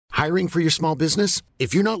Hiring for your small business?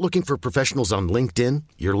 If you're not looking for professionals on LinkedIn,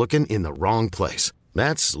 you're looking in the wrong place.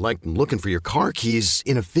 That's like looking for your car keys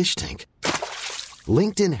in a fish tank.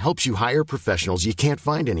 LinkedIn helps you hire professionals you can't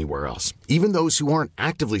find anywhere else, even those who aren't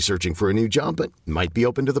actively searching for a new job but might be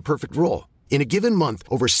open to the perfect role. In a given month,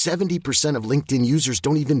 over 70% of LinkedIn users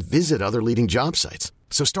don't even visit other leading job sites.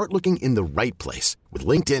 So start looking in the right place. With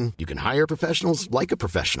LinkedIn, you can hire professionals like a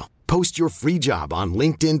professional. Post your free job on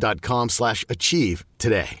linkedin.com/achieve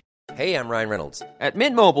today. Hey, I'm Ryan Reynolds. At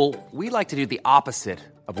Mint Mobile, we like to do the opposite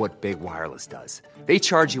of what Big Wireless does. They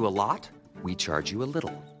charge you a lot, we charge you a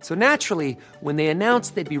little. So naturally, when they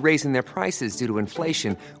announced they'd be raising their prices due to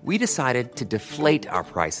inflation, we decided to deflate our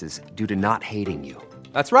prices due to not hating you.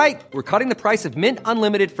 That's right. We're cutting the price of Mint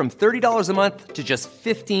Unlimited from $30 a month to just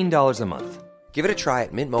 $15 a month. Give it a try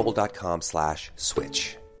at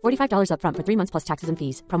mintmobile.com/switch. $45 up front for 3 months plus taxes and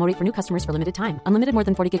fees. Promo rate for new customers for limited time. Unlimited more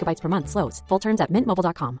than 40 gigabytes per month. Slows full terms at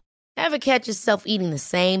mintmobile.com. Ever catch yourself eating the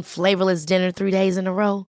same flavorless dinner 3 days in a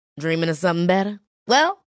row? Dreaming of something better?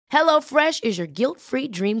 Well, HelloFresh is your guilt-free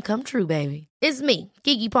dream come true, baby. It's me,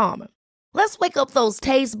 Keke Palmer. Let's wake up those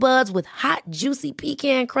taste buds with hot, juicy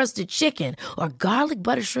pecan-crusted chicken or garlic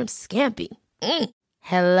butter shrimp scampi.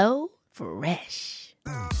 Hello Fresh.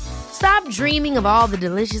 Stop dreaming of all the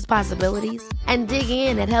delicious possibilities and dig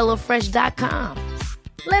in at HelloFresh.com.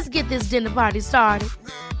 Let's get this dinner party started.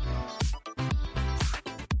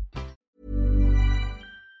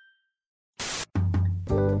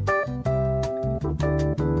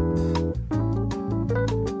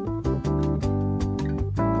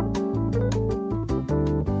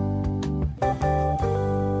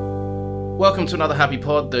 Welcome to another Happy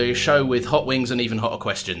Pod, the show with hot wings and even hotter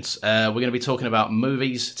questions. We're going to be talking about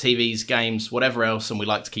movies, TVs, games, whatever else, and we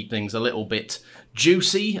like to keep things a little bit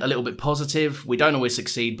juicy, a little bit positive. We don't always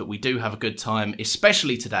succeed, but we do have a good time,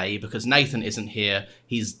 especially today because Nathan isn't here.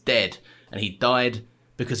 He's dead, and he died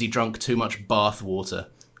because he drank too much bath water,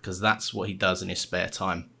 because that's what he does in his spare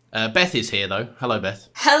time. Beth is here, though. Hello, Beth.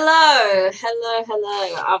 Hello.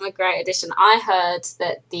 I'm a great addition. I heard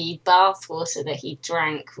that the bathwater that he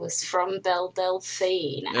drank was from Belle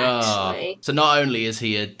Delphine, actually. So not only is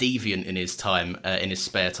he a deviant in his time, in his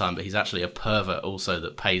spare time, but he's actually a pervert also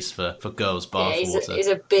that pays for girls' bathwater. Yeah, he's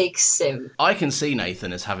a big simp. I can see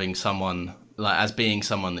Nathan as having someone, like, as being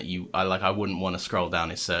someone that I wouldn't want to scroll down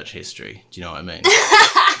his search history. Do you know what I mean?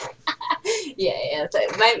 Yeah.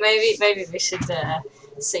 Maybe we should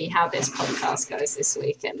see how this podcast goes this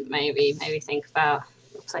week, and maybe think about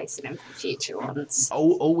replacing him for future ones.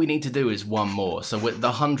 All we need to do is one more. So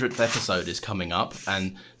the 100th episode is coming up,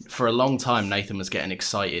 and for a long time Nathan was getting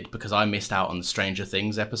excited because I missed out on the Stranger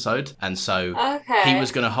Things episode, and so he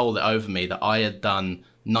was going to hold it over me that I had done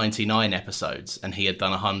 99 episodes and he had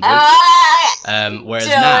done 100. Whereas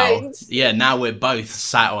now we're both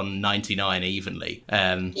sat on 99 evenly.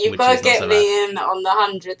 You both get me in on the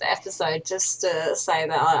 100th episode just to say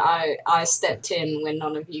that I stepped in when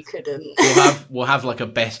none of you couldn't. We'll have like a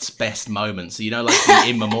best moment. So, you know, like the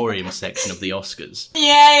in memoriam section of the Oscars.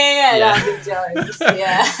 Yeah. That'd be jokes.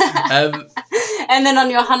 Yeah. And then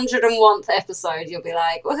on your 101th episode, you'll be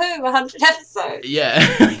like, woohoo, 100 episodes. Yeah,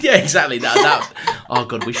 yeah, exactly. That. Oh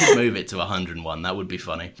God, we should move it to 101. That would be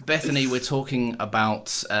funny. Bethany, we're talking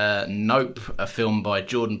about Nope, a film by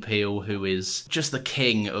Jordan Peele, who is just the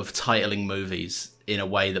king of titling movies in a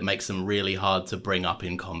way that makes them really hard to bring up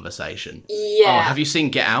in conversation. Yeah. Oh, have you seen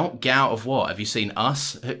Get Out? Get Out of what? Have you seen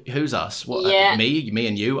Us? Who's Us? What? Yeah. Me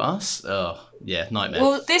and you? Us? Oh, yeah, nightmare.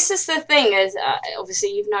 Well, this is the thing, is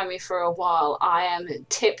obviously you've known me for a while. I am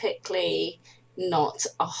typically not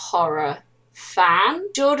a horror fan.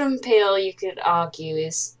 Jordan Peele, you could argue,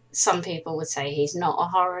 is, some people would say he's not a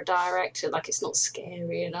horror director, like it's not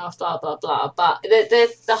scary enough, blah blah blah. But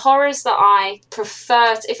the horrors that I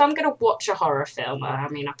prefer, if I'm going to watch a horror film, I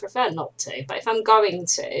mean, I prefer not to, but if I'm going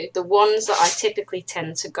to, the ones that I typically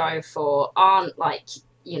tend to go for aren't like,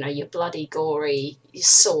 you know, your bloody gory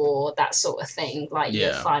Saw, that sort of thing, like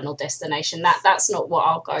your Final Destination. That's not what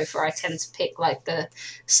I'll go for. I tend to pick like the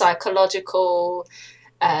psychological,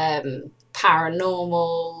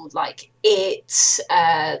 paranormal, like I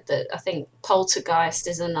think Poltergeist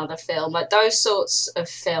is another film, like those sorts of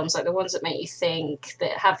films, like the ones that make you think,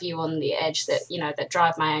 that have you on the edge, that, you know, that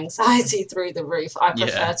drive my anxiety through the roof. I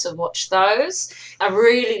prefer to watch those. I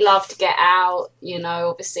really loved Get Out, you know,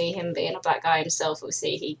 obviously him being a black guy himself,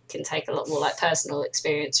 obviously he can take a lot more like personal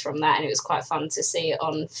experience from that, and it was quite fun to see it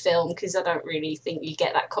on film, because I don't really think you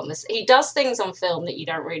get that conversation. He does things on film that you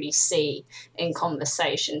don't really see in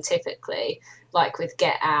conversation typically. like with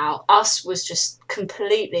Get Out. Us was just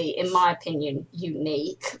completely, in my opinion,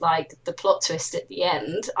 unique. Like the plot twist at the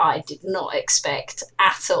end, I did not expect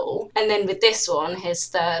at all. And then with this one, his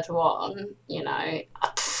third one, you know,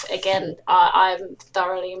 again, I'm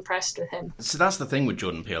thoroughly impressed with him. So that's the thing with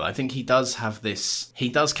Jordan Peele. I think he does have this, he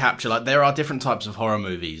does capture, like, there are different types of horror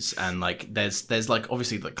movies, and like there's like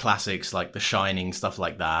obviously the classics like The Shining, stuff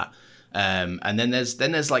like that. And then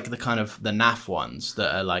there's like the kind of the naff ones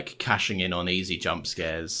that are like cashing in on easy jump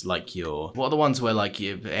scares, like what are the ones where like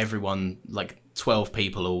everyone, like 12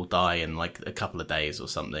 people all die in like a couple of days or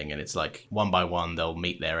something, and it's like one by one they'll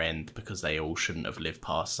meet their end because they all shouldn't have lived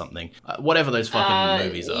past something, whatever those fucking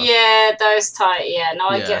movies are. Yeah, those type. Yeah, no,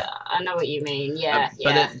 I know what you mean. Yeah,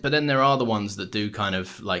 but then there are the ones that do kind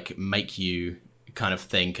of like make you kind of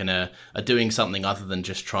think and are doing something other than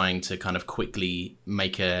just trying to kind of quickly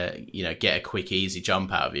make get a quick easy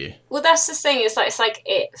jump out of you. Well, that's the thing. It's like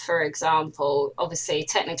It, for example. Obviously,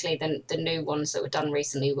 technically, the new ones that were done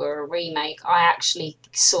recently were a remake. I actually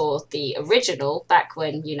saw the original back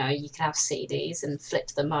when, you know, you could have CDs and flip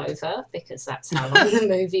them over, because that's how long the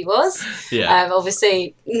movie was. Yeah.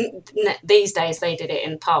 Obviously, these days they did it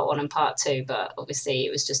in part 1 and part 2, but obviously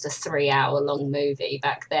it was just a 3-hour long movie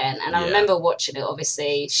back then. And I remember watching it,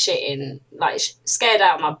 obviously shitting, like scared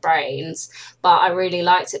out of my brains, but I really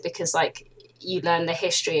liked it because like you learn the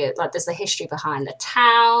history, like there's the history behind the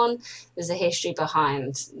town, there's a history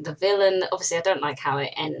behind the villain. Obviously I don't like how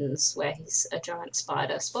it ends where he's a giant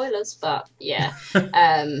spider, spoilers, but yeah. But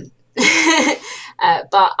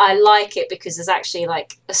I like it because there's actually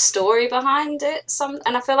like a story behind it,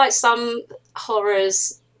 and I feel like some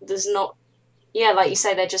horrors there's not. Yeah, like you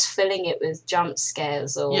say, they're just filling it with jump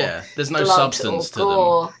scares or there's no substance to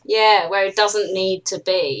them. Yeah, where it doesn't need to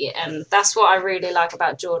be, and that's what I really like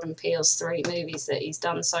about Jordan Peele's 3 movies that he's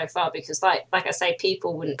done so far. Because, like I say,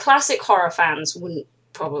 classic horror fans wouldn't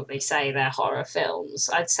probably say they're horror films.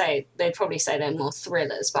 I'd say they'd probably say they're more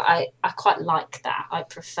thrillers, but I quite like that. I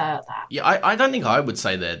prefer that. Yeah, I don't think I would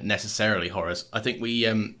say they're necessarily horrors. I think we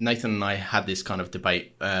Nathan and I had this kind of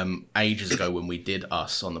debate ages ago when we did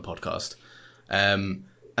Us on the podcast. And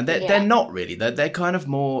they're not really. They're kind of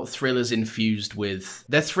more thrillers infused with...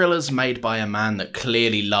 They're thrillers made by a man that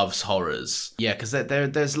clearly loves horrors. Yeah, because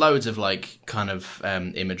there's loads of, like, kind of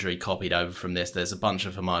imagery copied over from this. There's a bunch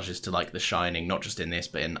of homages to, like, The Shining, not just in this,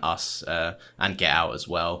 but in Us and Get Out as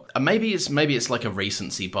well. And maybe it's like a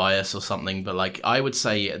recency bias or something, but, like, I would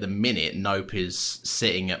say at the minute, Nope is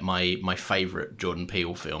sitting at my favourite Jordan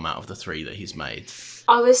Peele film out of the 3 that he's made.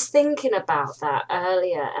 I was thinking about that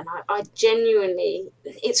earlier, and I genuinely,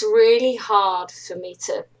 it's really hard for me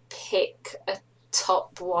to pick a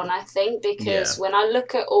top one, I think, because when I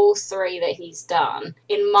look at all 3 that he's done,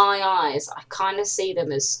 in my eyes, I kind of see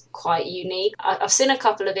them as quite unique. I've seen a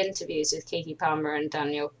couple of interviews with Keke Palmer and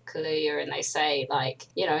Daniel Kaluuya, and they say, like,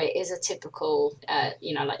 you know, it is a typical,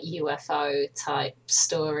 like UFO type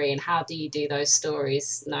story, and how do you do those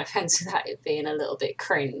stories? No offense without it being a little bit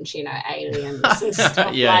cringe, you know, aliens and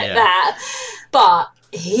stuff that. But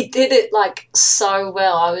he did it like so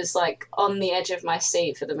well. I was like on the edge of my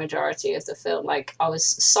seat for the majority of the film. Like I was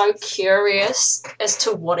so curious as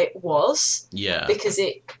to what it was. Yeah. Because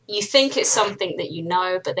you think it's something that you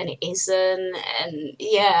know, but then it isn't. And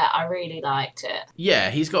yeah, I really liked it.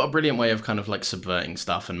 Yeah, he's got a brilliant way of kind of like subverting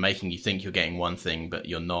stuff and making you think you're getting one thing, but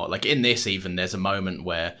you're not. Like in this even, there's a moment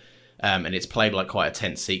where and it's played like quite a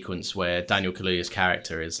tense sequence where Daniel Kaluuya's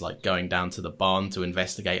character is like going down to the barn to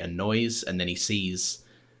investigate a noise, and then he sees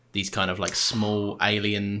these kind of like small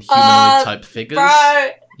alien humanoid type figures. Bro,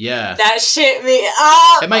 yeah, that shit me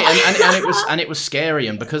up. Mate, and it was scary,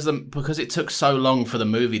 and because it took so long for the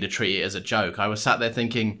movie to treat it as a joke, I was sat there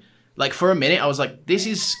thinking, like for a minute, I was like, this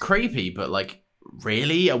is creepy, but like,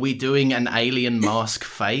 really, are we doing an alien mask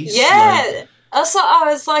face? Yeah, like, I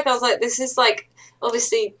was like, this is like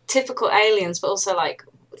obviously typical aliens, but also like,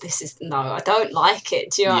 I don't like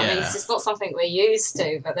it. Do you know what I mean? It's just not something we're used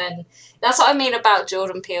to. But then that's what I mean about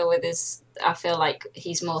Jordan Peele with his, I feel like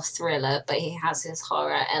he's more thriller, but he has his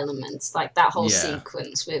horror elements, like that whole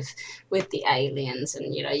sequence with the aliens,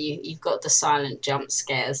 and you know, you've got the silent jump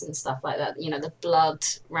scares and stuff like that. You know, the blood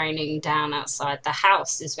raining down outside the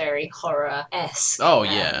house is very horror-esque. Oh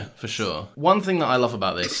yeah, for sure. One thing that I love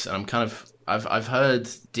about this, and I'm kind of I've heard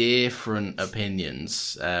different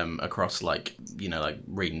opinions across, like, you know, like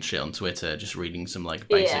reading shit on Twitter, just reading some like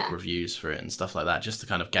basic reviews for it and stuff like that, just to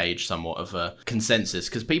kind of gauge somewhat of a consensus.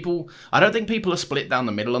 Because I don't think people are split down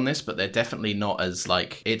the middle on this, but they're definitely not as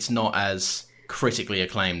like, it's not as critically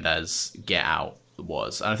acclaimed as Get Out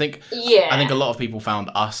was. And I think a lot of people found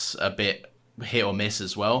Us a bit hit or miss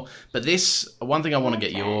as well. But this, one thing I want to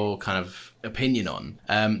get your kind of opinion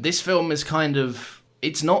on. This film is kind of,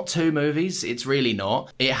 it's not two movies. It's really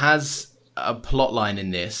not. It has a plot line in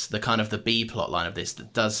this, the kind of the B plot line of this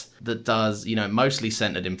that does, you know, mostly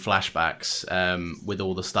centered in flashbacks, with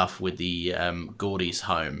all the stuff with the Gordy's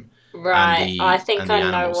home. Right, I think I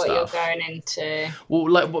know what you're going into.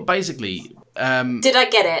 Well, basically, did I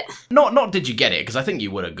get it? Not did you get it? Because I think you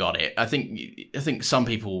would have got it. I think some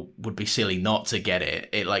people would be silly not to get it.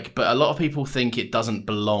 But a lot of people think it doesn't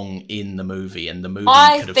belong in the movie, and the movie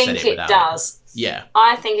could have said it without. I think it does. Yeah,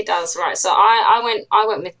 I think it does. Right. So I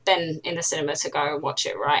went with Ben in the cinema to go and watch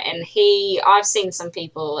it. Right, and I've seen some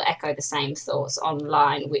people echo the same thoughts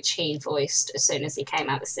online, which he voiced as soon as he came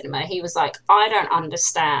out of the cinema. He was like, I don't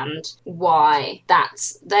understand why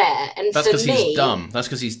that's there. And that's because he's dumb. That's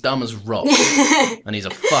because he's dumb as rocks, and he's a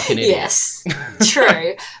fucking idiot. Yes,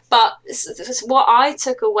 true. But what I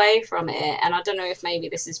took away from it, and I don't know if maybe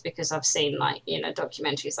this is because I've seen, like, you know,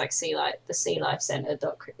 documentaries like the Sea Life Centre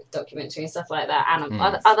documentary and stuff like that,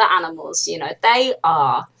 other animals, you know, they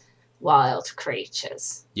are wild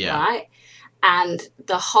creatures, right? And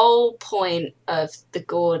the whole point of the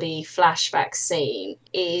Gordy flashback scene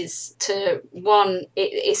is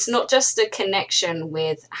it's not just a connection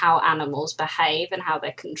with how animals behave and how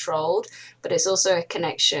they're controlled, but it's also a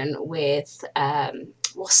connection with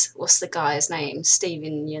what's the guy's name?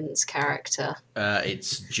 Steven Yeun's character.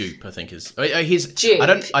 It's Jupe, I think he's Jupe. I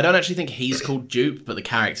don't actually think he's called Jupe, but the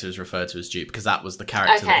character is referred to as Jupe because that was the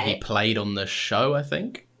character that he played on the show, I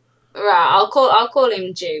think. Right, I'll call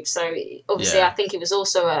him Jupe. So obviously, I think it was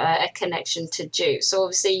also a connection to Jupe. So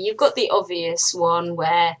obviously, you've got the obvious one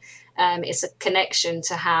where it's a connection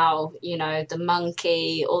to how, you know, the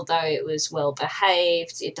monkey, although it was well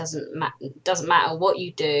behaved, it doesn't matter what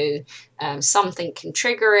you do. Something can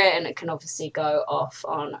trigger it, and it can obviously go off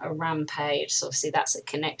on a rampage. So obviously, that's a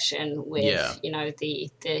connection with you know, the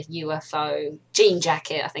UFO jean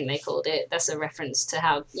jacket, I think they called it. That's a reference to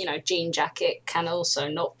how, you know, jean jacket can also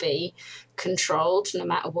not be controlled no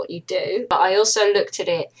matter what you do. But I also looked at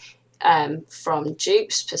it from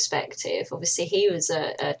Jupe's perspective. Obviously, he was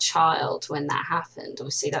a child when that happened.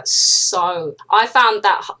 Obviously, I found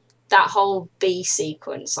that whole B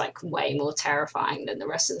sequence like way more terrifying than the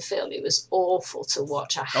rest of the film. It was awful to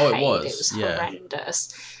watch. It was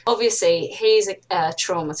horrendous. Obviously, he's a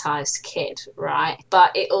traumatized kid, right?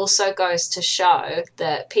 But it also goes to show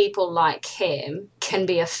that people like him can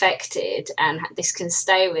be affected, and this can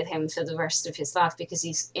stay with him for the rest of his life because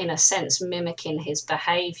he's, in a sense, mimicking his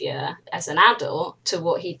behavior as an adult to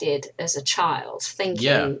what he did as a child,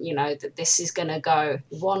 thinking, you know, that this is going to go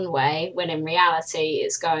one way when in reality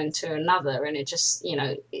it's going to another. And it just, you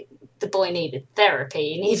know, the boy needed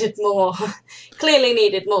therapy. He needed more, clearly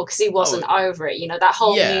needed more, because he wasn't over it. You know, that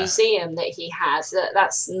whole museum that he has,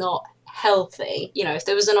 that's not healthy. You know, if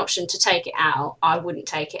there was an option to take it out, I wouldn't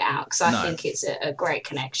take it out, because I think it's a great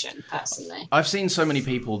connection, personally. I've seen so many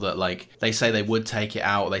people that, like, they say they would take it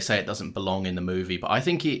out, or they say it doesn't belong in the movie, but I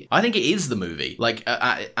think it is the movie, like,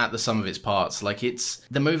 at the sum of its parts. Like,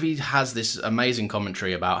 the movie has this amazing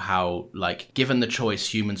commentary about how, like, given the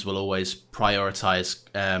choice, humans will always prioritize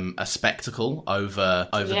a spectacle over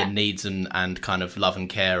the needs and kind of love and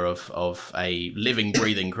care of a living,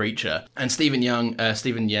 breathing creature. And Steven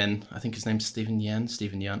Yeun, I think his name's Steven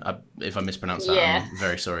Yeun. If I mispronounce that, I'm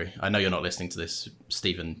very sorry. I know you're not listening to this,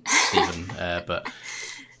 Stephen, but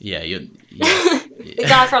the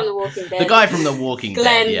guy from The Walking Dead. The guy from The Walking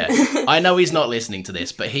Glenn. Dead, yeah. I know he's not listening to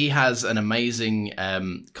this, but he has an amazing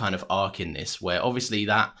kind of arc in this, where obviously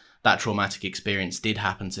that traumatic experience did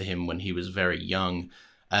happen to him when he was very young.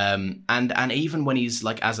 And even when he's,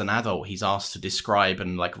 like, as an adult, he's asked to describe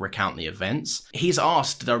and, like, recount the events. He's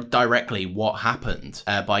asked directly what happened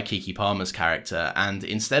by Keke Palmer's character, and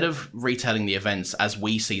instead of retelling the events as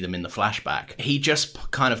we see them in the flashback, he just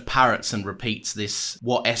kind of parrots and repeats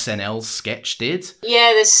what SNL's sketch did.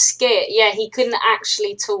 Yeah, the skit. Yeah, he couldn't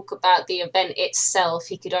actually talk about the event itself.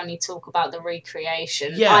 He could only talk about the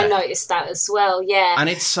recreation. Yeah, I noticed that as well. Yeah, and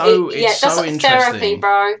it's so interesting. Therapy,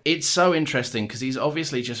 bro. It's so interesting because he's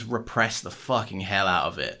obviously just repressed the fucking hell out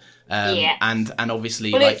of it. And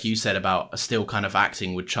obviously, like you said about still kind of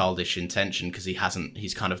acting with childish intention, because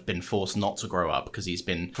he's kind of been forced not to grow up, because he's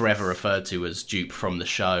been forever referred to as Jupe from the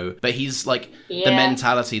show. But he's like the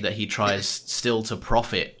mentality that he tries still to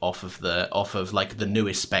profit off of like the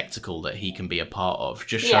newest spectacle that he can be a part of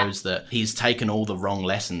just shows that he's taken all the wrong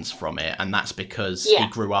lessons from it, and that's because he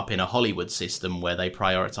grew up in a Hollywood system where they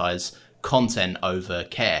prioritize content over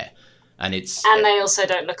care. And they also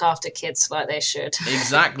don't look after kids like they should.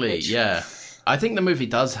 Exactly, yeah. I think the movie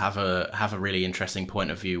does have a really interesting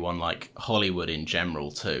point of view on like Hollywood in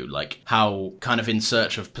general too, like how kind of in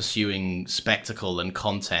search of pursuing spectacle and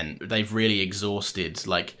content, they've really exhausted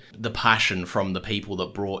like the passion from the people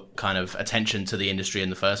that brought kind of attention to the industry in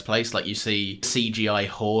the first place. Like you see CGI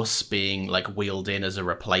horse being like wheeled in as a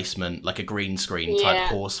replacement, like a green screen type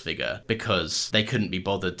horse figure, because they couldn't be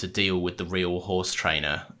bothered to deal with the real horse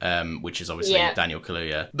trainer, which is obviously Daniel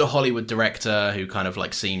Kaluuya, the Hollywood director who kind of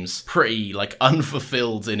like seems pretty like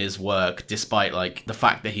unfulfilled in his work, despite like the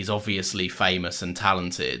fact that he's obviously famous and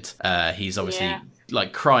talented. He's obviously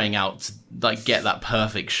like crying out to like get that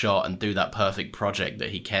perfect shot and do that perfect project that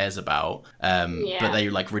he cares about, but they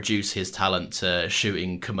like reduce his talent to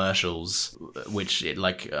shooting commercials, which it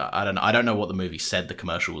like I don't know what the movie said the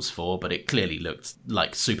commercial was for, but it clearly looked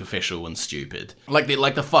like superficial and stupid, like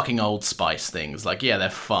the fucking Old Spice things. Like they're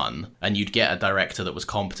fun, and you'd get a director that was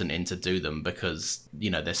competent in to do them, because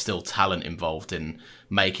there's still talent involved in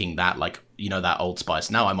making that, like that Old Spice.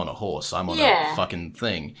 Now I'm on a horse, I'm on a fucking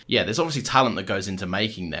thing. There's obviously talent that goes into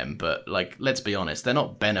making them, but like let's be honest, they're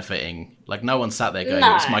not benefiting. Like no one sat there going,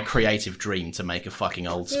 it's my creative dream to make a fucking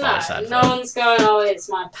Old Spice advert. No one's going, it's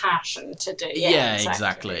my passion to do.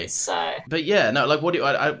 Exactly. So, but like what do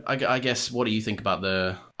I guess what do you think about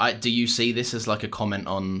do you see this as like a comment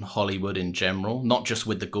on Hollywood in general, not just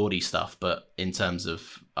with the gaudy stuff, but in terms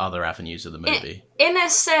of other avenues of the movie? In a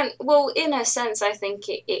sense, I think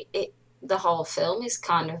it the whole film is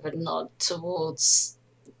kind of a nod towards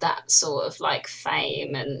that sort of like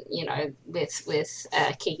fame, and with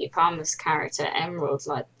Keke Palmer's character Emerald,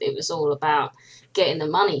 like it was all about getting the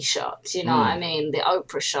money shot. What I mean? The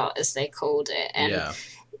Oprah shot, as they called it, and.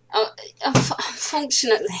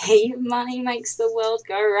 Unfortunately, money makes the world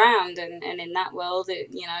go round, and in that world,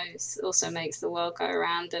 it also makes the world go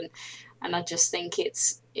around, and I just think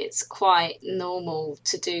it's quite normal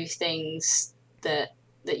to do things that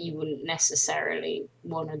you wouldn't necessarily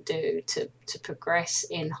want to do to progress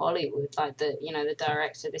in Hollywood. Like the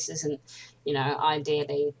director, this isn't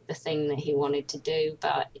ideally the thing that he wanted to do,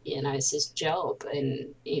 but it's his job,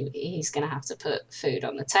 and he's going to have to put food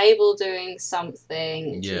on the table doing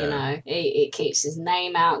something. It keeps his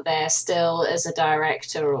name out there still as a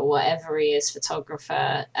director or whatever he is,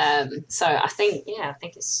 photographer. So I think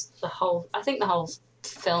it's the whole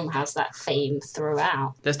film has that theme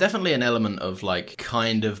throughout. There's definitely an element of like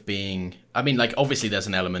kind of being, I mean, like obviously there's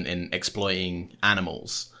an element in exploiting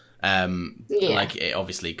animals, like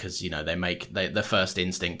obviously because the first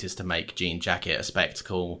instinct is to make Jean Jacket a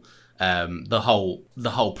spectacle. The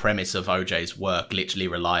whole premise of OJ's work literally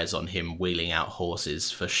relies on him wheeling out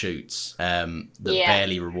horses for shoots that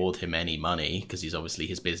barely reward him any money, because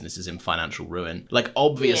his business is in financial ruin. Like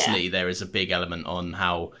obviously there is a big element on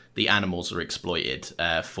how the animals are exploited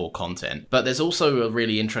for content, but there's also a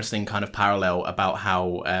really interesting kind of parallel about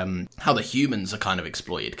how the humans are kind of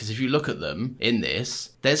exploited, because if you look at them in this,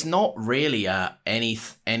 there's not really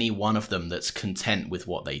any one of them that's content with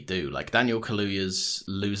what they do. Like Daniel Kaluuya's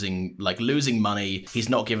losing money. He's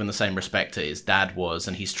not given the same respect that his dad was,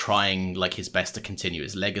 and he's trying like his best to continue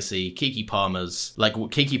his legacy. Keke Palmer was like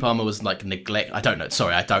I don't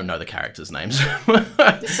know the characters' names.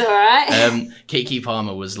 It's all right. Keke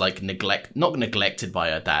Palmer was like not neglected by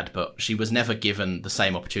her dad, but she was never given the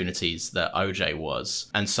same opportunities that OJ was,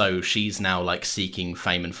 and so she's now like seeking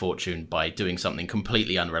fame and fortune by doing something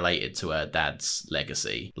completely unrelated to her dad's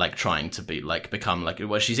legacy, like trying to become like,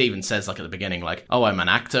 well, she even says like at the beginning, like, oh, I'm an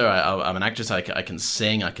actor, I'm an actress, I can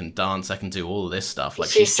sing, I can dance, I can do all of this stuff. Like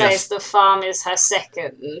she says the farm is her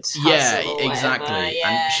second hustle, exactly.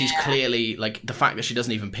 And she's clearly like, the fact that she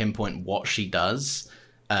doesn't even pinpoint what she does,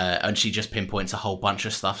 and she just pinpoints a whole bunch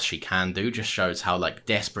of stuff she can do, just shows how like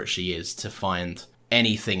desperate she is to find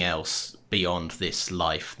anything else beyond this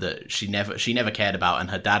life that she never cared about, and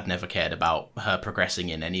her dad never cared about her progressing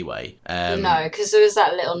in anyway. No, because there was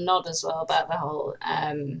that little nod as well about the whole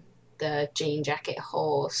the Jean Jacket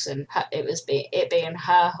horse, and it being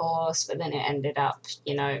her horse, but then it ended up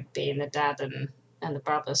being the dad and the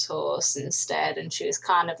brother's horse instead, and she was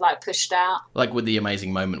kind of like pushed out. Like with the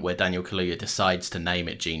amazing moment where Daniel Kaluuya decides to name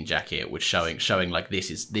it Jean Jacket, which showing like this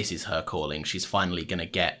is her calling. She's finally gonna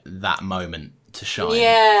get that moment to shine.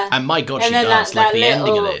 Yeah. And my God, and she does. Like the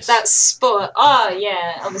ending of this. That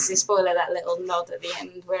obviously spoiler, that little nod at the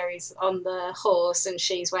end where he's on the horse and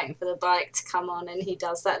she's waiting for the bike to come on, and he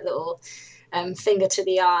does that little finger to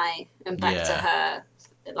the eye and back to her,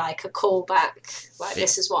 like a callback, like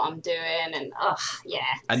this is what I'm doing, and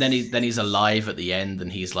And then he's alive at the end,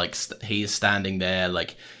 and he's like he's standing there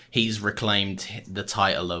like he's reclaimed the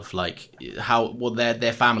title of like how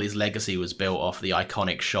their family's legacy was built off the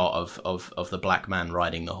iconic shot of the black man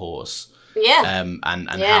riding the horse. and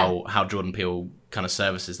how Jordan Peele kind of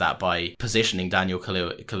services that by positioning Daniel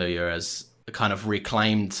Kaluuya as kind of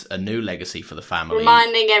reclaimed a new legacy for the family,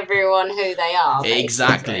 reminding everyone who they are, basically.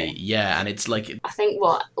 Exactly, yeah. And it's like, I think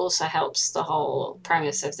what also helps the whole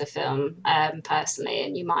premise of the film, personally,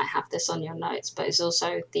 and you might have this on your notes, but it's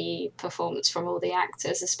also the performance from all the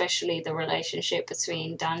actors, especially the relationship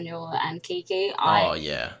between Daniel and Kiki.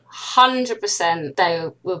 100% they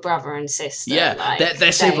were brother and sister. Yeah, like,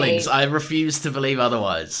 they're siblings. I refuse to believe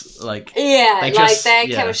otherwise. Like, their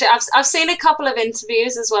chemistry. I've seen a couple of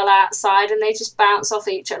interviews as well outside, and they just bounce off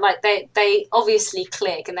each other. Like, they obviously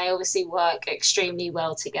click, and they obviously work extremely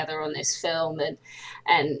well together on this film.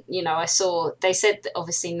 And you know, they said that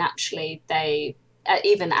obviously naturally they,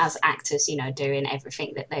 even as actors, you know, doing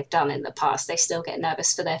everything that they've done in the past, they still get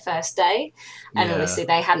nervous for their first day. And obviously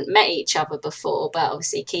they hadn't met each other before, but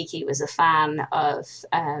obviously Kiki was a fan of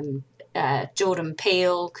Jordan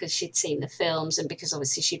Peele because she'd seen the films, and because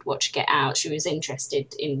obviously she'd watched Get Out, she was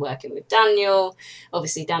interested in working with Daniel.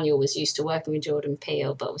 Obviously Daniel was used to working with Jordan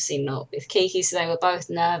Peele, but obviously not with Kiki, so they were both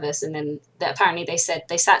nervous. And then apparently they said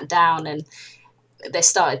they sat down and they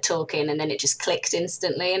started talking, and then it just clicked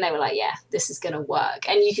instantly, and they were like, yeah, this is going to work.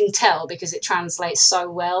 And you can tell because it translates so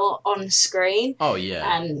well on screen. Oh,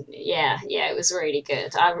 yeah. And yeah, it was really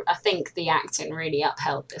good. I think the acting really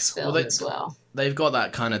upheld this film as well. They've got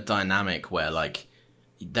that kind of dynamic where, like,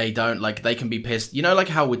 they don't, like, they can be pissed. You know, like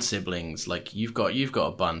how with siblings, like, you've got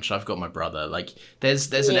a bunch, I've got my brother. Like,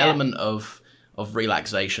 there's an element of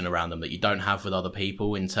relaxation around them that you don't have with other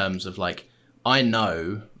people, in terms of, like, I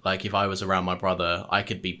know, like, if I was around my brother, I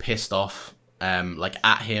could be pissed off, like,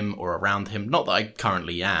 at him or around him. Not that I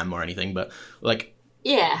currently am or anything, but, like,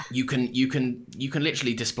 yeah, you can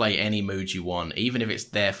literally display any mood you want, even if it's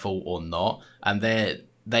their fault or not, and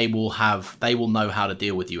they will know how to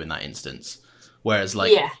deal with you in that instance. Whereas,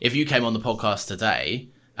 like, if you came on the podcast today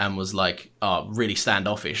and was like, really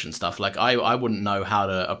standoffish and stuff, like, I wouldn't know how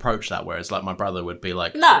to approach that. Whereas, like, my brother would be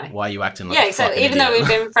like, no, why are you acting like a fucking even idiot? though we've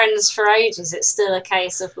been friends for ages, it's still a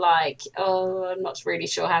case of like, I'm not really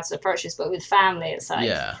sure how to approach this. But with family, it's like,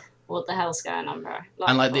 what the hell's going on, bro?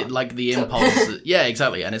 Like, the impulse, yeah,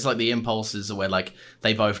 exactly. And it's like the impulses where, like,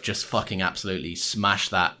 they both just fucking absolutely smash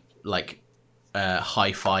that, like,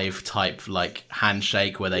 high five type, like,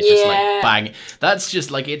 handshake where they just like bang. That's just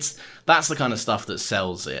like, that's the kind of stuff that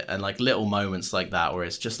sells it. And, like, little moments like that where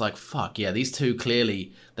it's just like, fuck yeah, these two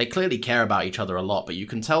clearly care about each other a lot, but you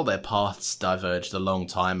can tell their paths diverged a long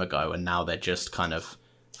time ago, and now they're just kind of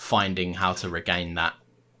finding how to regain that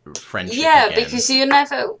friendship again. Because you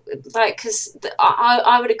never, like, because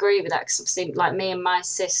I would agree with that, because obviously, like, me and my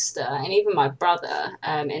sister and even my brother,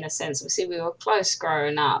 in a sense, obviously we were close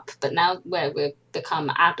growing up, but now where we've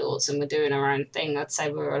become adults and we're doing our own thing, I'd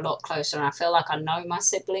say we're a lot closer, and I feel like I know my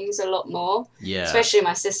siblings a lot more, especially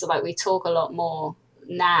my sister. Like, we talk a lot more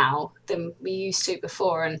now than we used to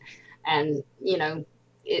before, and you know,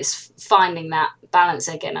 it's finding that balance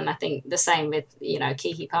again. And I think the same with, you know,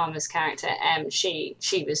 Keke Palmer's character. She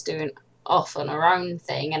was doing off on her own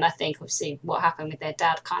thing, and I think obviously what happened with their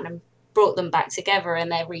dad kind of brought them back together,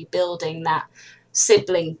 and they're rebuilding that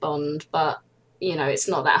sibling bond. But, you know, it's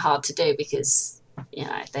not that hard to do because, you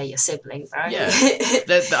know, they're your sibling, right? Yeah.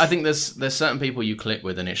 I think there's certain people you click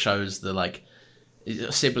with, and it shows the, like,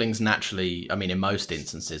 siblings naturally, I mean, in most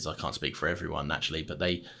instances, I can't speak for everyone naturally, but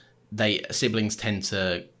siblings tend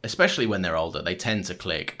to, especially when they're older, they tend to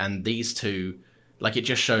click. And these two, like, it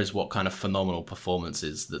just shows what kind of phenomenal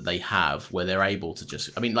performances that they have, where they're able to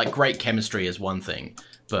just, I mean, like, great chemistry is one thing,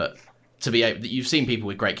 but to be able, you've seen people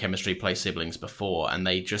with great chemistry play siblings before, and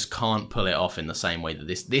they just can't pull it off in the same way that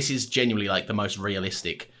this is genuinely, like, the most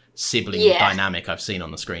realistic sibling dynamic I've seen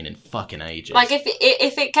on the screen in fucking ages. Like, if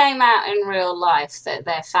it came out in real life that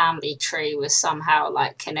their family tree was somehow,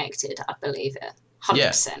 like, connected, I believe it. 100%.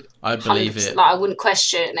 Yeah, I believe 100%. it. Like, I wouldn't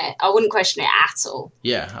question it. I wouldn't question it at all.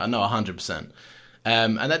 Yeah, I know, 100%.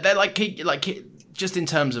 And they're like just in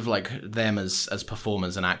terms of, like, them as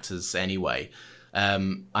performers and actors anyway.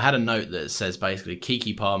 I had a note that says basically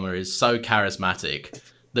Keke Palmer is so charismatic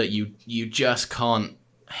that you just can't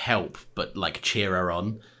help but, like, cheer her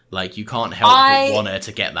on. Like, you can't help but want her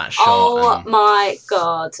to get that shot. Oh my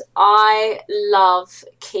God. I love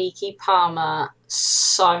Keke Palmer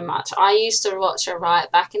so much. I used to watch her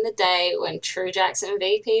right back in the day when True Jackson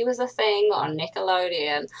VP was a thing on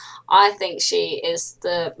Nickelodeon. I think she is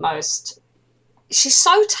she's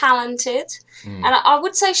so talented. And I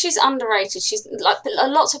would say she's underrated. She's, like,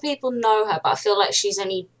 lots of people know her, but I feel like she's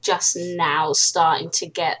only just now starting to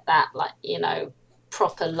get that, like, you know,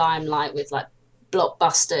 proper limelight with, like,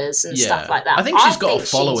 blockbusters and stuff like that. I think she's got a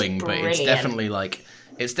following, but it's definitely, like,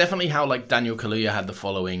 It's definitely how like Daniel Kaluuya had the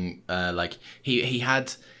following. Like he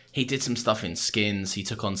did some stuff in Skins. He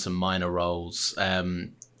took on some minor roles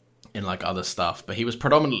in like other stuff, but he was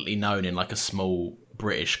predominantly known in like a small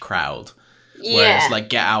British crowd. Yeah. Whereas like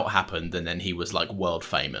Get Out happened, and then he was like world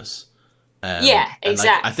famous. Yeah, exactly.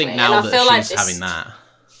 Like, I think now that she's having that.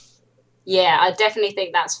 Yeah, I definitely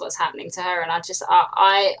think that's what's happening to her, and I'm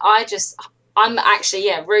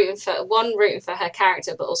actually rooting for her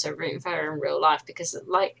character, but also rooting for her in real life, because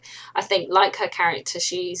like I think like her character,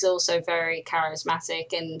 she's also very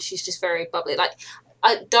charismatic and she's just very bubbly. Like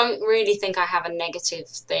I don't really think I have a negative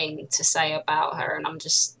thing to say about her, and I'm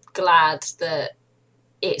just glad that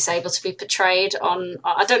it's able to be portrayed on.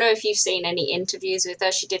 I don't know if you've seen any interviews with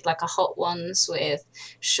her. She did like a Hot Ones with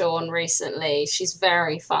Sean recently. She's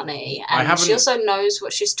very funny, and she also knows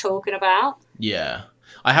what she's talking about. Yeah,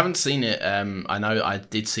 I haven't seen it. I know I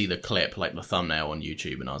did see the clip, like the thumbnail on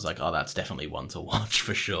YouTube, and I was like, oh, that's definitely one to watch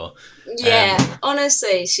for sure. Yeah,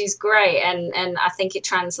 honestly, she's great, and I think it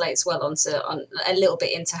translates well on a little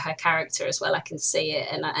bit into her character as well. I can see it,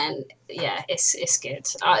 and yeah, it's good.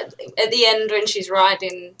 At the end when she's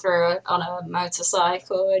riding through on a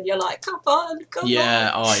motorcycle, and you're like, come on.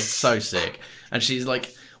 Yeah, oh, it's so sick. And she's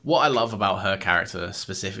like, what I love about her character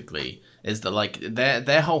specifically is that like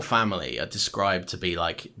their whole family are described to be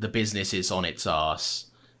like the business is on its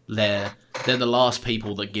arse. They're the last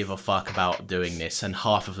people that give a fuck about doing this, and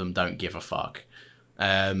half of them don't give a fuck.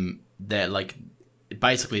 They're like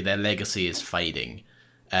basically their legacy is fading,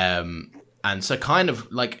 and so kind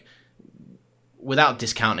of like without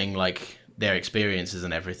discounting like their experiences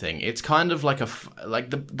and everything, it's kind of like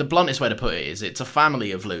the bluntest way to put it is it's a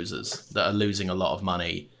family of losers that are losing a lot of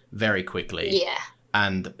money very quickly. Yeah.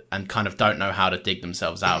 And kind of don't know how to dig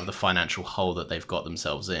themselves out of the financial hole that they've got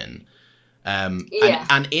themselves in. And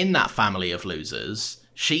in that family of losers,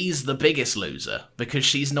 she's the biggest loser because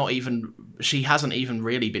she hasn't even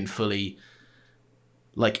really been fully,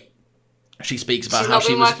 like, she speaks about how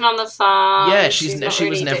she was working on the farm. Yeah, she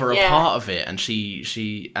was never a part of it, and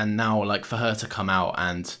now like for her to come out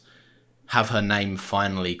and have her name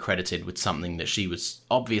finally credited with something that she was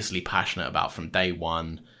obviously passionate about from day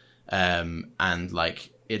one. And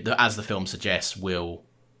like as the film suggests, will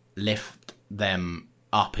lift them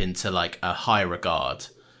up into like a high regard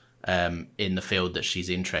in the field that she's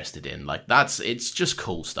interested in. Like it's just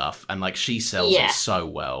cool stuff, and like she sells it so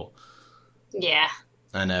well. Yeah.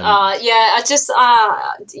 And I just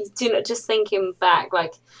just thinking back,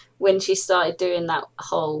 like when she started doing that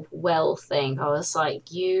whole well thing, I was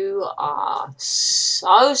like, you are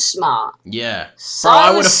so smart. Yeah. So bro,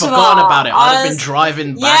 I would have forgotten about it. I'd have been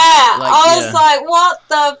driving back. Yeah, I was like, what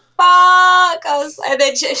the fuck? And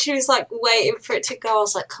then she was like waiting for it to go. I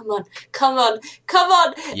was like, come on.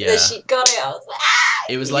 Yeah. Then she got it. I was like,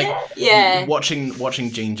 it was like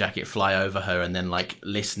watching Jean Jacket fly over her and then like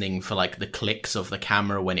listening for like the clicks of the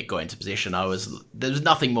camera when it got into position. There was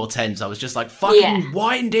nothing more tense. I was just like, fucking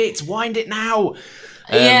wind it now.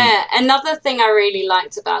 Another thing I really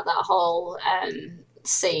liked about that whole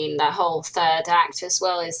scene, that whole third act as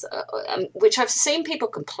well, is which I've seen people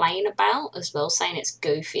complain about as well, saying it's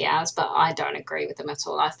goofy but I don't agree with them at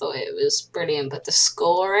all. I thought it was brilliant, but the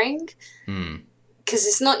scoring, because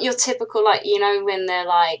it's not your typical, like, you know, when they're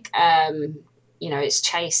like it's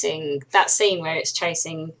chasing that scene where it's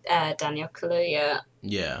chasing Daniel Kaluuya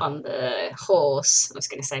on the horse. I was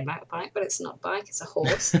going to say motorbike, but it's not bike, it's a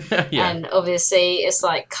horse. And obviously it's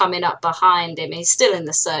like coming up behind him. He's still in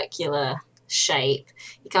the circular shape.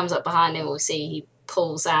 He comes up behind him, we'll see he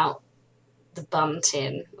pulls out the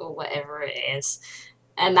bunting or whatever it is,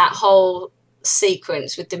 and that whole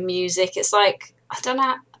sequence with the music, it's like I don't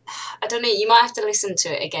know, you might have to listen to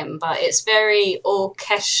it again, but it's very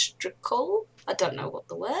orchestral. I don't know what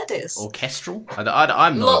the word is. Orchestral?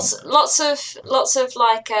 I'm not. Lots of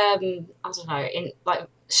like I don't know, in like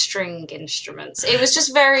string instruments. It was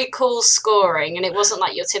just very cool scoring, and it wasn't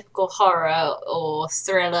like your typical horror or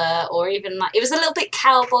thriller, or even like, it was a little bit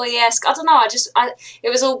cowboy-esque. I don't know. It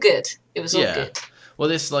was all good. It was all good. Well,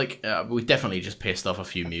 this like we definitely just pissed off a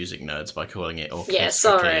few music nerds by calling it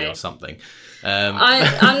orchestrically or something.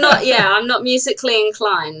 I'm not musically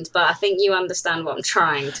inclined, but I think you understand what I'm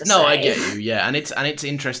trying to say. No, I get you. Yeah, and it's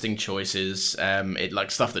interesting choices. It like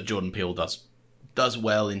stuff that Jordan Peele does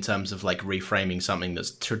well in terms of like reframing something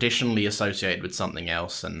that's traditionally associated with something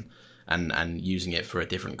else and using it for a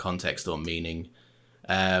different context or meaning.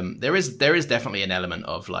 There is definitely an element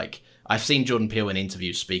of like, I've seen Jordan Peele in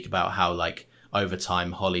interviews speak about how like over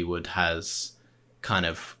time Hollywood has kind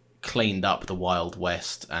of cleaned up the Wild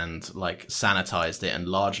West and like sanitized it and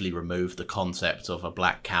largely removed the concept of a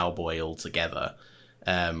black cowboy altogether.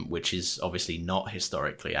 which is obviously not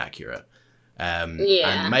historically accurate.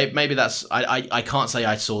 Yeah. And maybe that's... I can't say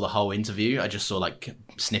I saw the whole interview. I just saw, like,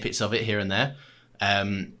 snippets of it here and there.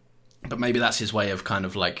 But maybe that's his way of kind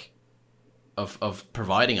of, like, of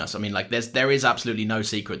providing us. I mean, like, there is absolutely no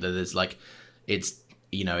secret that there's, like, it's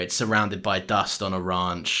surrounded by dust on a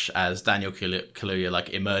ranch as Daniel Kaluuya, like,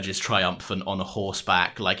 emerges triumphant on a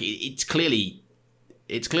horseback. Like, it's clearly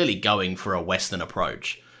going for a Western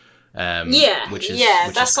approach. Which is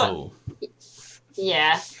cool.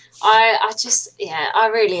 Yeah. I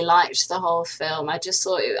really liked the whole film. I just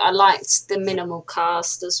thought I liked the minimal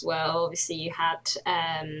cast as well. Obviously, you had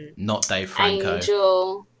not Dave Franco.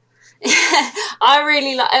 Angel. I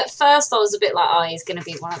really like. At first, I was a bit like, "Oh, he's going to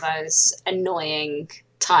be one of those annoying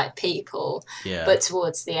type people." Yeah. But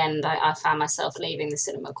towards the end, I found myself leaving the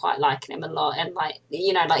cinema quite liking him a lot, and like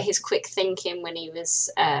his quick thinking when he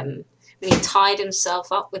was when he tied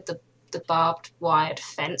himself up with the barbed wired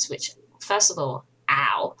fence, which first of all,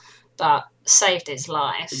 ow, but saved his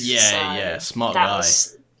life. Yeah, smart guy.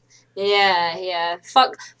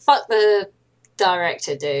 Fuck the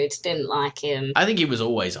director, dude. Didn't like him. I think he was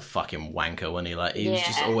always a fucking wanker when he was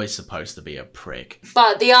just always supposed to be a prick.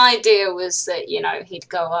 But the idea was that, he'd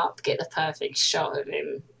go up, get the perfect shot of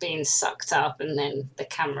him being sucked up, and then the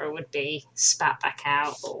camera would be spat back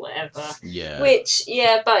out or whatever. Yeah. Which,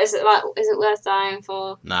 but is it worth dying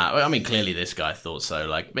for? Nah, I mean, clearly this guy thought so.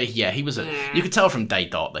 Like, but yeah, he was you could tell from day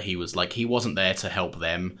dot that he was like, he wasn't there to help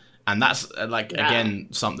them. And that's, again,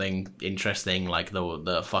 something interesting, like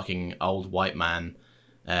the fucking old white man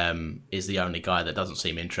is the only guy that doesn't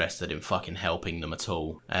seem interested in fucking helping them at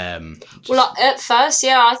all. Well, at first,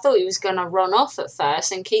 I thought he was going to run off at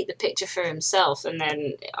first and keep the picture for himself, and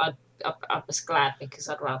then I was glad because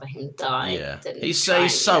I'd rather him die. Yeah, he's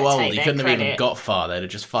so old, he couldn't have even got far. They'd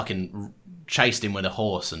have just fucking chased him with a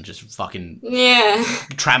horse and just fucking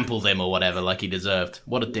trampled him or whatever like he deserved.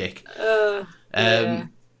 What a dick.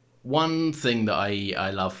 One thing that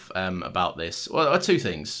I love about this, well, two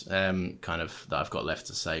things kind of that I've got left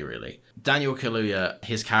to say, really. Daniel Kaluuya,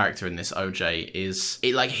 his character in this OJ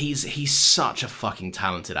he's such a fucking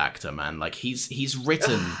talented actor, man. Like he's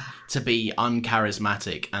written to be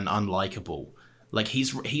uncharismatic and unlikable. Like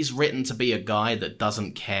he's written to be a guy that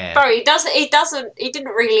doesn't care. Bro, he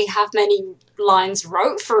didn't really have many lines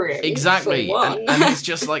wrote for him. Exactly, for one. and he's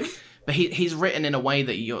just like. But he's written in a way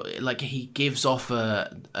that he gives off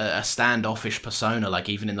a standoffish persona. Like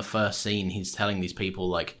even in the first scene, he's telling these people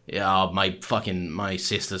like, my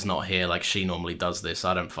sister's not here. Like she normally does this.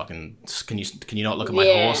 I don't fucking, can you not look at my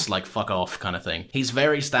horse? Like fuck off kind of thing. He's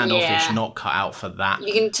very standoffish, not cut out for that.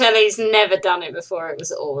 You can tell he's never done it before. It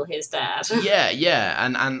was all his dad. Yeah.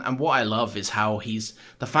 And what I love is how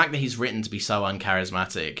the fact that he's written to be so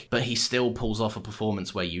uncharismatic, but he still pulls off a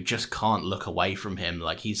performance where you just can't look away from him.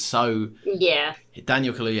 Like he's so.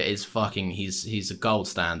 Daniel Kaluuya is he's a gold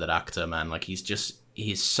standard actor, man. Like he's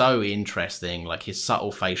so interesting, like his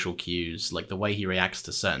subtle facial cues, like the way he reacts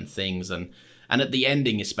to certain things, and at the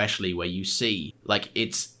ending especially, where you see like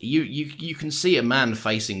it's you can see a man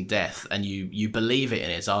facing death and you believe it in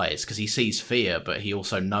his eyes because he sees fear, but he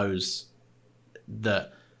also knows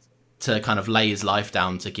that to kind of lay his life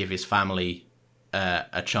down to give his family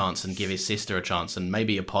a chance and give his sister a chance and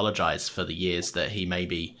maybe apologize for the years that he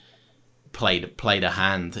maybe played a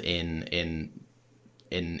hand in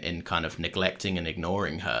kind of neglecting and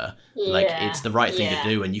ignoring her. Like it's the right thing to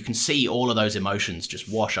do, and you can see all of those emotions just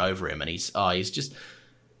wash over him, and he's just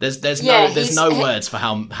there's no words for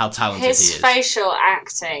how talented he is. His facial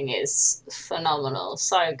acting is phenomenal,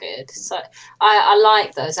 so good. So I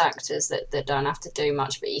like those actors that don't have to do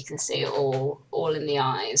much, but you can see it all in the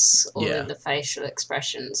eyes, all in the facial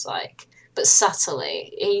expressions, like, but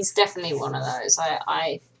subtly. He's definitely one of those.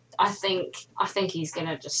 I think he's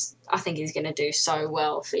gonna do so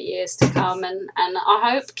well for years to come, and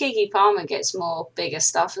I hope Keke Palmer gets more bigger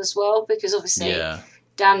stuff as well, because obviously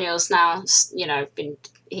Daniel's now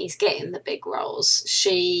he's getting the big roles.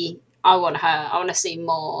 I want to see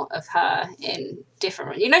more of her in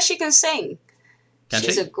different. She can sing.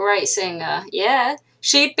 She's a great singer. Yeah,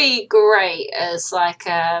 she'd be great as like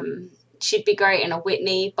she'd be great in a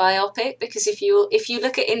Whitney biopic, because if you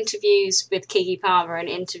look at interviews with Keke Palmer and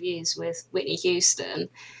interviews with Whitney Houston,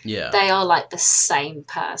 they are like the same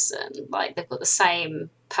person. Like they've got the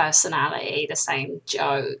same personality, the same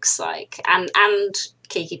jokes, like and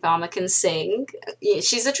Keke Palmer can sing.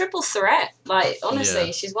 She's a triple threat. Like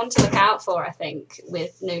honestly, she's one to look out for, I think,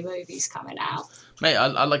 with new movies coming out. Mate,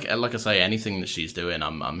 I like I say, anything that she's doing,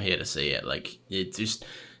 I'm here to see it. Like it just.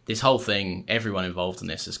 This whole thing, everyone involved in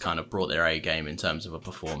this has kind of brought their A game in terms of a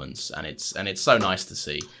performance, and it's so nice to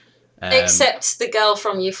see. Except the girl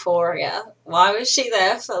from Euphoria. Why was she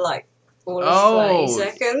there for like all of 30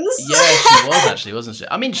 seconds? Yeah, she was actually, wasn't she?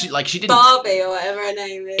 I mean, she didn't... Barbie or whatever her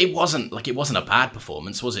name is. It wasn't a bad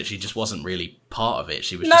performance, was it? She just wasn't really part of it.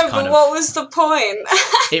 She was what was the point?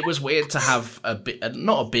 It was weird to have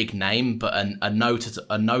not a big name, but a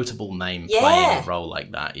notable name playing a role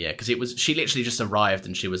like that. Yeah, because she literally just arrived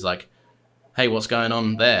and she was like, "Hey, what's going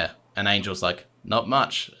on there?" And Angel's like, "Not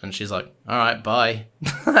much," and she's like, "All right, bye."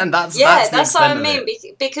 And that's what I mean.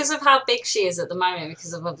 Because of how big she is at the moment,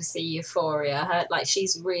 because of obviously Euphoria,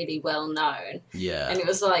 she's really well known. Yeah, and it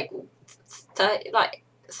was like,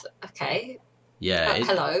 okay, yeah,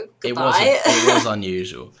 hello, goodbye. It was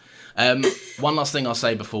unusual. One last thing I'll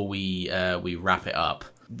say before we wrap it up.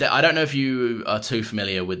 I don't know if you are too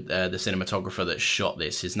familiar with the cinematographer that shot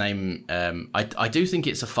this. His name, I do think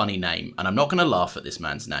it's a funny name, and I'm not going to laugh at this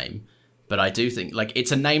man's name, but I do think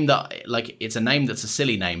it's a name that's a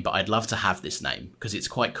silly name, but I'd love to have this name because it's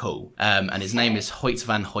quite cool. And his name is Hoyt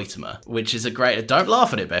van Hoytema, which is a great. Don't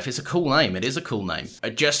laugh at it, Beth. It's a cool name. It is a cool name.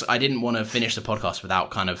 I didn't want to finish the podcast without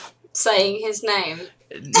kind of saying his name.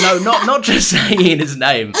 No, not just saying his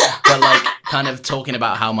name, but kind of talking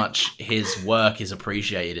about how much his work is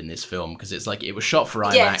appreciated in this film, because it's it was shot for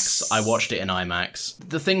IMAX. Yes. I watched it in IMAX.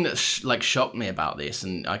 The thing that shocked me about this,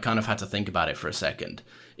 and I kind of had to think about it for a second,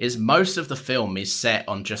 is most of the film is set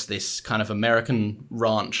on just this kind of American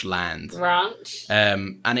ranch land.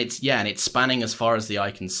 And it's spanning as far as the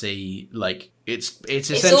eye can see. It's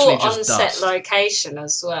essentially all just on dust. set location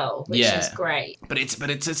as well, which is great. But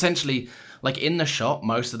it's essentially in the shot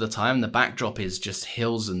most of the time the backdrop is just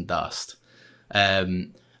hills and dust,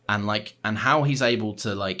 and how he's able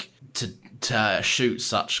to to shoot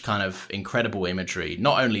such kind of incredible imagery.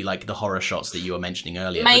 Not only the horror shots that you were mentioning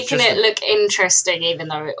earlier, making it look interesting, even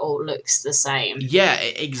though it all looks the same. Yeah,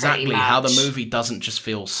 exactly. How the movie doesn't just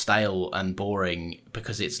feel stale and boring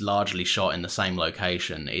because it's largely shot in the same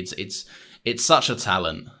location. It's such a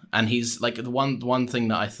talent, and he's the one thing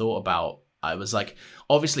that I thought about. I was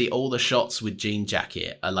obviously all the shots with Jean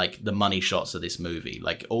Jacket are the money shots of this movie.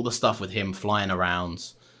 All the stuff with him flying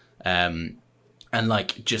around, and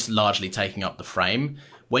just largely taking up the frame.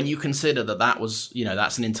 When you consider that was,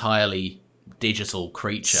 that's an entirely digital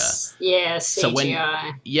creature. Yeah,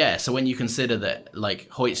 CGI. So when you consider that,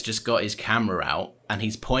 Hoyt's just got his camera out and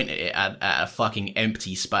he's pointed it at a fucking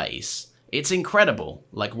empty space. It's incredible,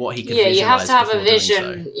 what he can visualize. You have to have a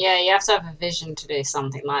vision. So. Yeah, you have to have a vision to do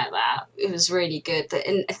something like that. It was really good.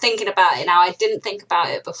 And thinking about it now, I didn't think about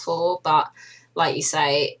it before, but like you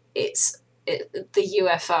say, the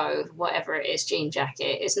UFO, whatever it is, Jean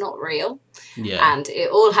Jacket, is not real. Yeah. And it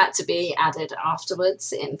all had to be added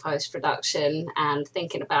afterwards in post-production. And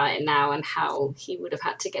thinking about it now and how he would have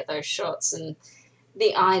had to get those shots and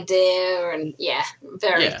the idea, and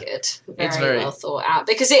very good. Very well thought out,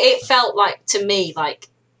 because it felt to me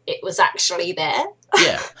it was actually there.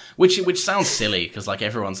 Yeah, which sounds silly because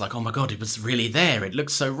everyone's oh my god, it was really there. It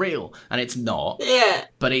looks so real, and it's not. Yeah,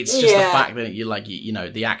 but it's just the fact that you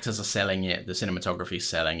the actors are selling it, the cinematography's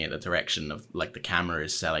selling it, the direction of the camera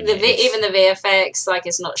is selling it. Even the VFX,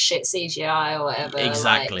 it's not shit CGI or whatever.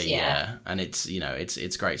 Exactly. Yeah, and it's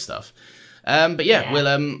it's great stuff. But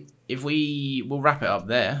we'll we'll wrap it up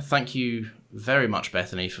there. Thank you very much,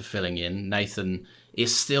 Bethany, for filling in. Nathan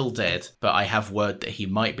is still dead, but I have word that he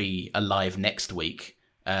might be alive next week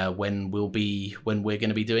when we're going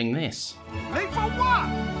to be doing this. Late for what?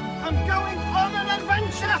 I'm going on an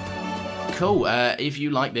adventure. Cool. If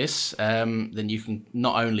you like this, then you can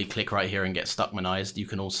not only click right here and get Stuckmanized, you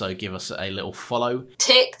can also give us a little follow.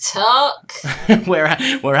 TikTok. we're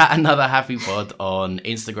at Another Happy Pod on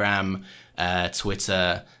Instagram,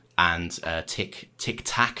 Twitter, and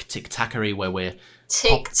TikTakery, where we're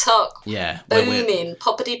TikTok. Booming,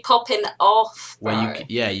 poppity popping off. Where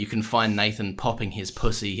you can find Nathan popping his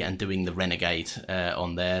pussy and doing the renegade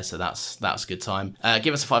on there. So that's a good time.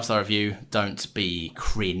 Give us a 5-star review. Don't be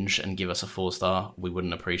cringe and give us a 4-star. We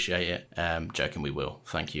wouldn't appreciate it. Joking, we will.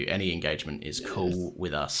 Thank you. Any engagement is cool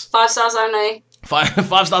with us. 5 stars only.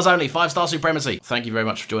 5 stars only. 5-star supremacy. Thank you very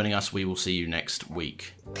much for joining us. We will see you next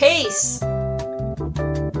week. Peace.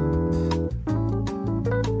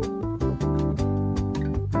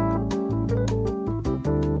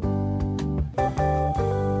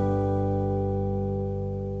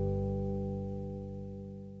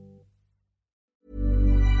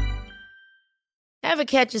 Ever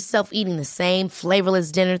catch yourself eating the same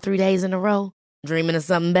flavorless dinner 3 days in a row? Dreaming of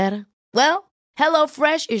something better? Well,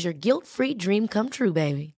 HelloFresh is your guilt-free dream come true,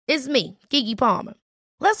 baby. It's me, Keke Palmer.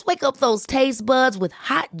 Let's wake up those taste buds with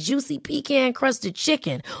hot, juicy pecan-crusted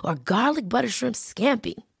chicken or garlic butter shrimp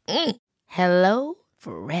scampi. Hello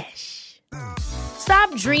Fresh.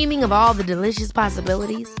 Stop dreaming of all the delicious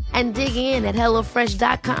possibilities and dig in at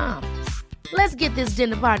HelloFresh.com. Let's get this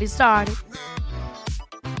dinner party started.